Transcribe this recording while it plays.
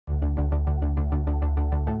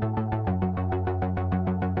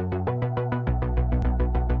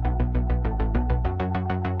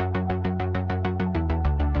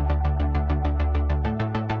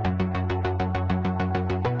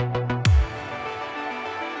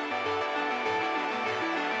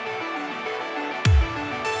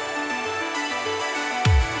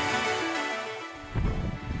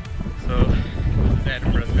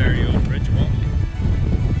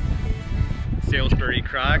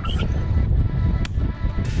Crags.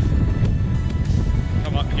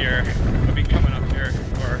 Come up here, I've been coming up here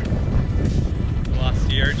for the last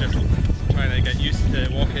year, just trying to get used to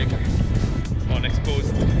walking on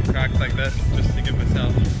exposed crags like this, just to give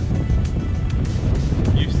myself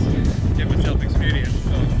experience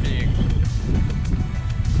of being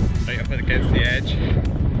right up against the edge,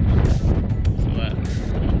 so that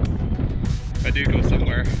if I do go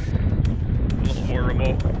somewhere a little more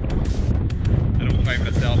remote, I don't find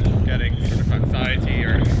myself getting sort of anxiety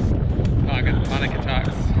or panic attacks.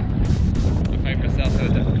 I find myself in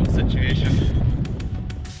a difficult situation.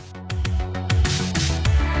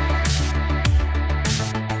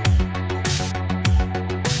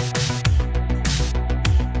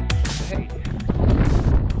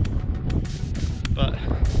 But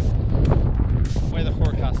weather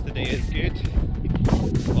forecast today is good.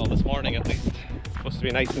 Well, this morning at least. It's supposed to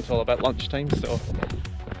be nice until about lunchtime, so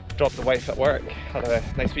dropped the wife at work, had a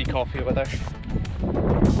nice wee coffee with her,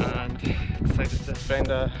 and decided to spend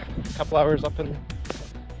a couple hours up in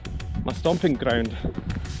my stomping ground.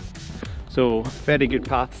 So very good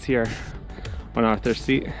paths here on Arthur's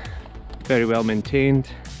Seat, very well maintained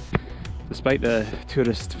despite the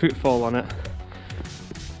tourist footfall on it.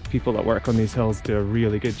 People that work on these hills do a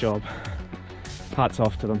really good job. Hats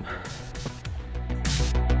off to them.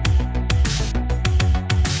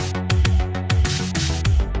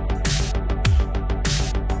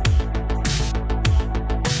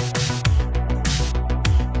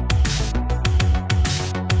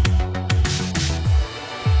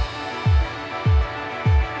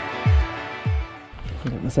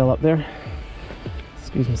 Get myself up there,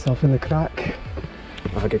 squeeze myself in the crack.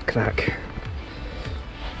 Oh, a good crack.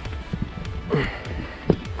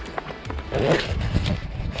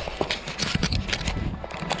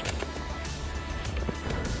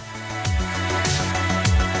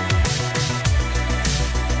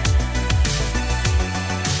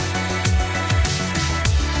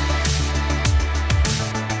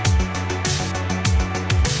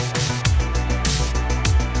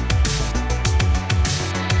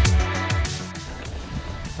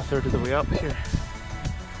 A third of the way up here.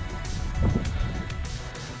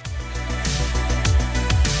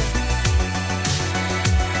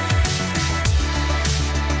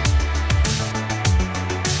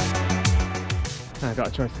 I got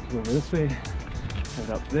a choice to come over this way, head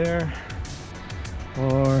up there,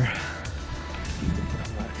 or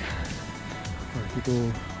to go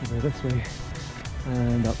over this way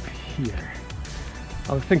and up here.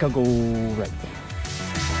 I think I'll go right.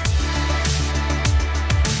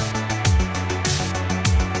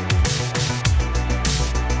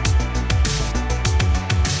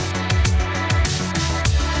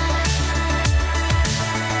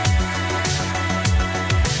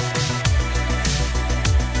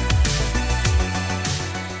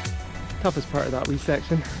 Toughest part of that wee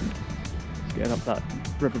section is getting up that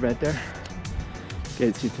riverbed there.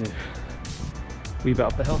 Gets you to a wee bit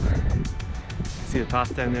up the hill. See the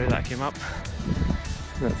path down there that I came up?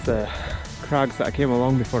 That's the crags that I came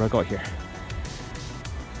along before I got here.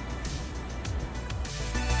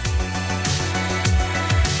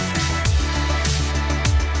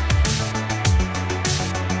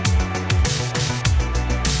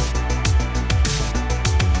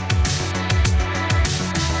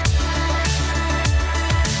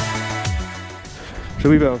 So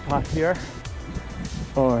we have a path here,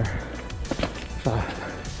 or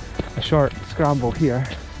a short scramble here,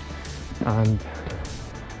 and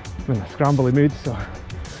I'm in a scrambly mood, so I'm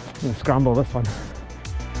going to scramble this one.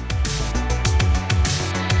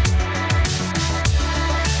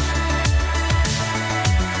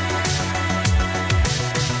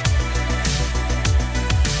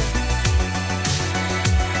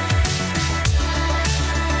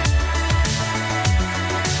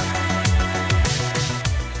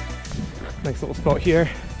 Nice little spot here.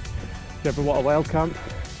 If you ever want a wild camp,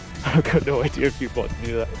 I've got no idea if you want to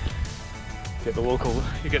do that. You get the local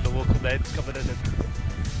Neds coming in and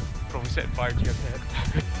probably setting fire to your tent.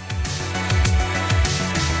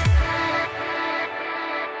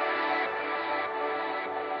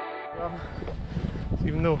 So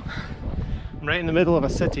even though I'm right in the middle of a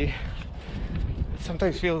city, it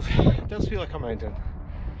sometimes does feel like a mountain.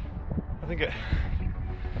 I think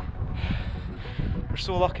we're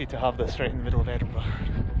so lucky to have this right in the middle of Edinburgh.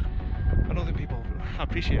 I don't think people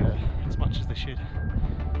appreciate it as much as they should.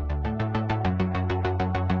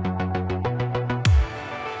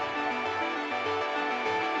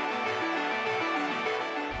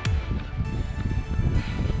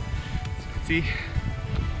 As you can see,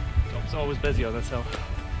 it's always busy on this hill.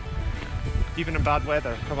 Even in bad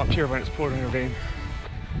weather, come up here when it's pouring rain.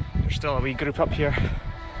 There's still a wee group up here,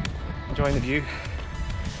 enjoying the view,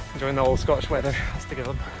 enjoying the old Scottish weather has to give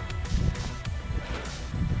them.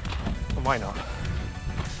 And why not?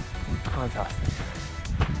 Fantastic.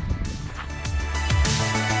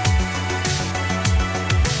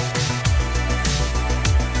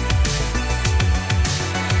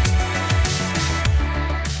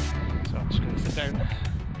 So I'm just going to sit down,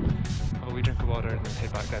 have a wee drink of water and then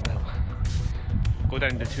head back down the hill. Go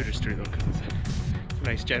down the tourist route though, because it's a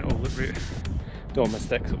nice gentle route. Don't want my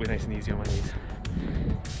sticks, it'll be nice and easy on my knees.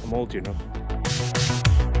 I'm old, you know.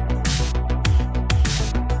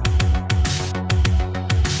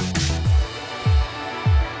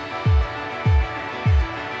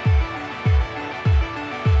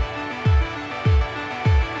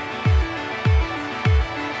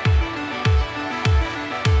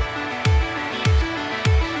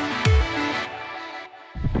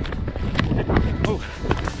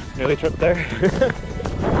 Nearly tripped there.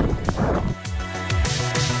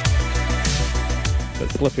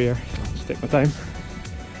 Bit slippery here, just take my time.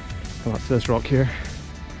 Come up to this rock here.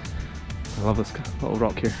 I love this little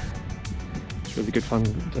rock here. It's really good fun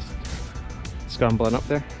just scrambling up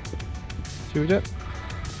there. Should we do it?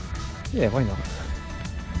 Yeah, why not?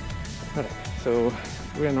 Alright, so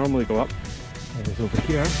where I normally go up is over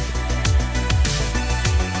here.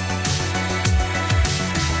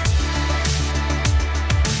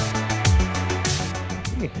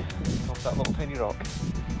 Off that little tiny rock.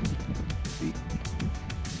 See?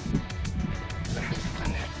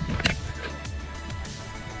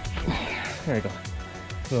 There we go.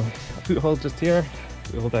 So a foothold just here,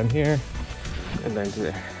 foothold down here, and down to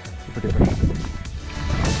there. Super duper.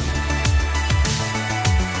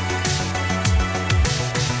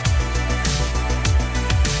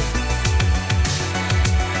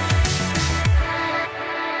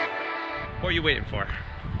 What are you waiting for?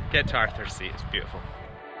 Get to Arthur's Seat, it's beautiful.